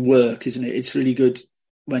really good in work, isn't it? It's really good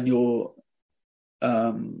when you're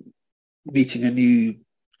meeting a new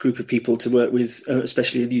group of people to work with,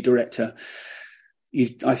 especially a new director.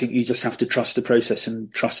 I think you just have to trust the process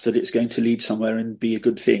and trust that it's going to lead somewhere and be a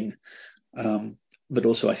good thing. But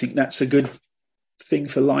also I think that's a good thing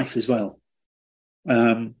for life as well.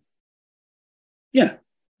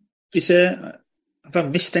 Is there, have I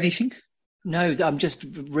missed anything? No, I'm just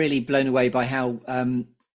really blown away by how,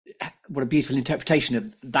 what a beautiful interpretation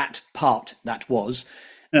of that part that was.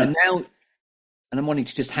 Yeah. And now, and I'm wanting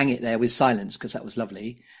to just hang it there with silence because that was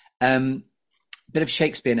lovely. Bit of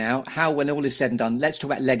Shakespeare now. How, when all is said and done, let's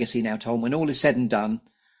talk about legacy now, Tom. When all is said and done,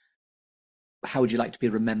 how would you like to be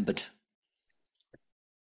remembered?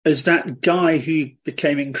 As that guy who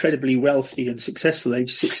became incredibly wealthy and successful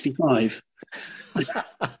age 65.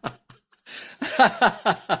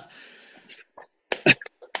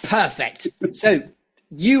 Perfect. So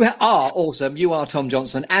you are awesome. You are Tom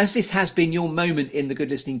Johnson. As this has been your moment in the Good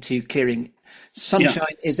Listening to Clearing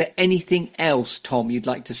Sunshine, is there anything else, Tom, you'd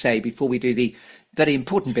like to say before we do the very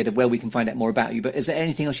important bit of where we can find out more about you? But is there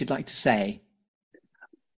anything else you'd like to say?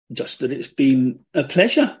 Just that it's been a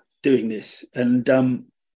pleasure doing this, and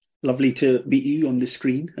lovely to meet you on the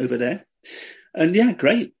screen over there. And yeah,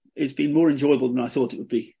 great. It's been more enjoyable than I thought it would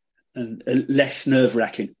be, and less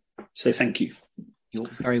nerve-wracking. So thank you. You're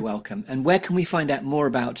very welcome. And where can we find out more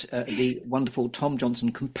about the wonderful Tom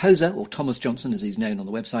Johnson composer, or Thomas Johnson as he's known on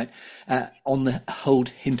the website, on the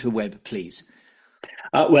old interweb, please?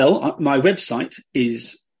 My website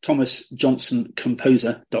is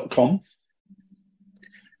thomasjohnsоncomposer.com.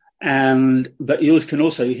 But you can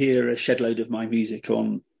also hear a shed load of my music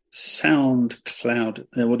on SoundCloud.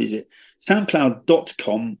 What is it?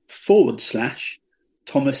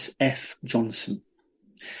 SoundCloud.com/Thomas F. Johnson.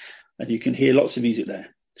 And you can hear lots of music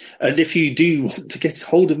there. And if you do want to get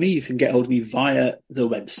hold of me, you can get hold of me via the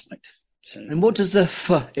website. So, And what does the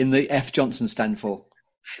F in the F Johnson stand for?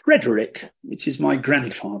 Frederick, which is my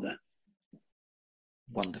grandfather.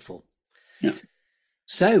 Wonderful. Yeah.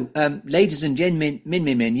 So, ladies and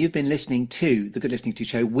gentlemen, you've been listening to the Good Listening To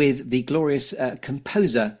Show with the glorious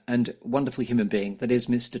composer and wonderful human being that is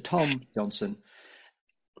Mr. Tom Johnson.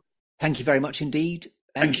 Thank you very much indeed.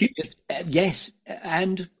 Thank you. Yes,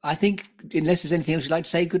 and I think, unless there's anything else you'd like to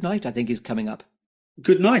say, good night, I think, is coming up.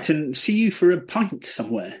 Good night, and see you for a pint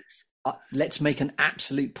somewhere. Let's make an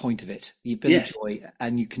absolute point of it. You've been a joy,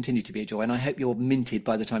 and you continue to be a joy, and I hope you're minted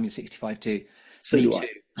by the time you're 65 too. So me do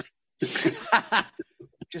too.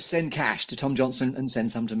 Just send cash to Tom Johnson and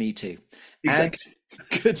send some to me too. Exactly. And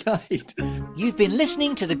good night. You've been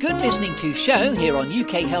listening to the Good Listening To Show here on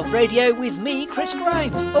UK Health Radio with me, Chris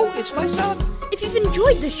Grimes. Oh, it's my son. If you've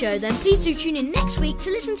enjoyed the show, then please do tune in next week to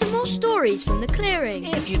listen to more stories from the clearing.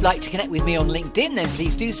 If you'd like to connect with me on LinkedIn, then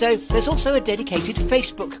please do so. There's also a dedicated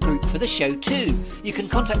Facebook group for the show too. You can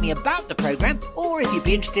contact me about the programme, or if you'd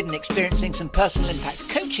be interested in experiencing some personal impact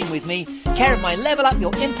coaching with me, care of my Level Up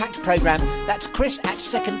Your Impact programme, that's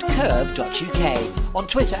chris@secondcurve.uk. On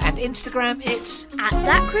Twitter and Instagram, it's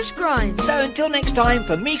That Chris Grimes. So until next time,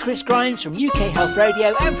 from me, Chris Grimes, from UK Health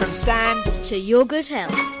Radio, and from Stan, To your good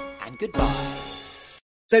health. and goodbye.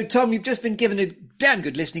 So, Tom, you've just been given a damn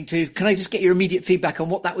good listening to. Can I just get your immediate feedback on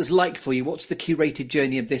what that was like for you? What's the curated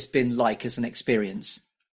journey of this been like as an experience?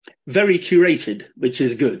 Very curated, which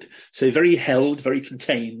is good. So very held, very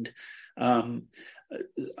contained.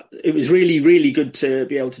 It was really, really good to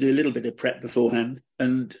be able to do a little bit of prep beforehand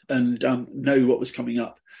and know what was coming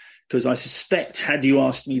up. Because I suspect, had you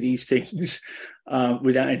asked me these things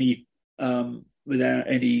without any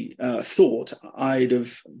thought, I'd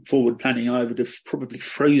have forward planning. I would have probably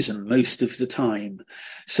frozen most of the time.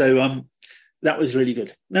 So that was really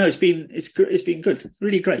good. No, it's been good. It's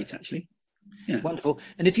really great, actually. Yeah. Wonderful.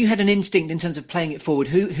 And if you had an instinct in terms of playing it forward,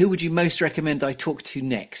 who would you most recommend I talk to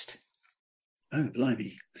next? Oh,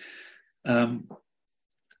 blimey. Helen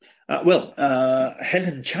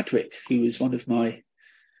Chadwick, who was one of my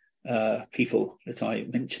people that I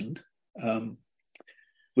mentioned,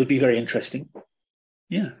 would be very interesting.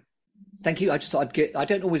 Yeah. Thank you. I just thought I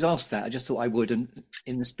don't always ask that. I just thought I would. And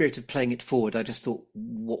in the spirit of playing it forward, I just thought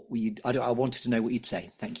I wanted to know what you'd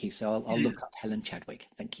say. Thank you. So I'll look up Helen Chadwick.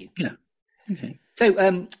 Thank you. Yeah. Okay. So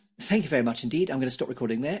thank you very much indeed. I'm going to stop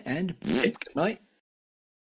recording there and good night.